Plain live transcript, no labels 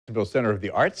Jacksonville Centre of the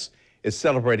Arts is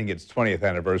celebrating its 20th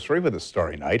anniversary with a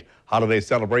Starry Night holiday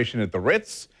celebration at the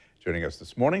Ritz. Joining us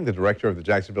this morning, the director of the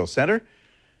Jacksonville Centre,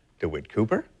 DeWitt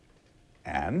Cooper,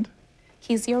 and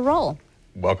Kezia Roll.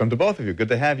 Welcome to both of you. Good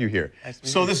to have you here.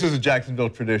 So this is a Jacksonville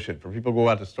tradition. For people who go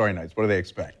out to Starry Nights, what do they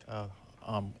expect?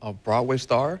 A Broadway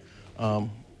star,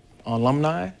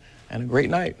 alumni, and a great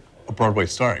night. A Broadway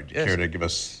star. Do you Yes. care to give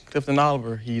us? Clifton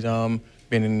Oliver. He's been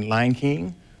in Lion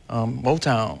King,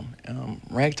 Motown,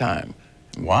 Ragtime.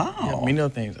 Wow. Yeah, many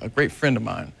other things. A great friend of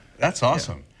mine. That's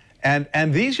awesome. Yeah.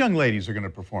 And these young ladies are going to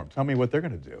perform. Tell me what they're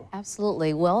going to do.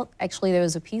 Absolutely. Well, actually, there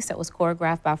was a piece that was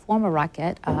choreographed by former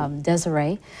Rockette,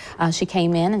 Desiree. She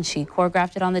came in and she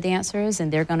choreographed it on the dancers,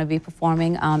 and they're going to be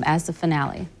performing as the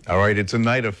finale. All right, it's a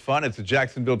night of fun. It's a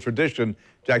Jacksonville tradition.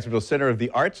 Jacksonville Centre of the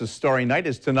Arts' Starry Night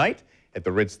is tonight at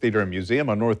the Ritz Theater and Museum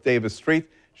on North Davis Street.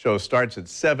 Show starts at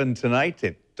 7 tonight.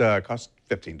 It costs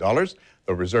 $15.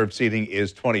 The reserved seating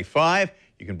is $25.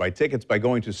 You can buy tickets by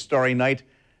going to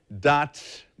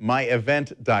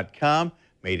starrynight.myevent.com.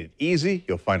 Made it easy.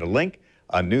 You'll find a link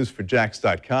on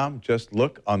newsforjax.com. Just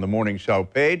look on the morning show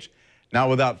page. Now,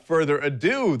 without further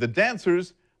ado, the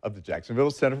dancers of the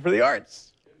Jacksonville Centre for the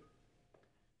Arts.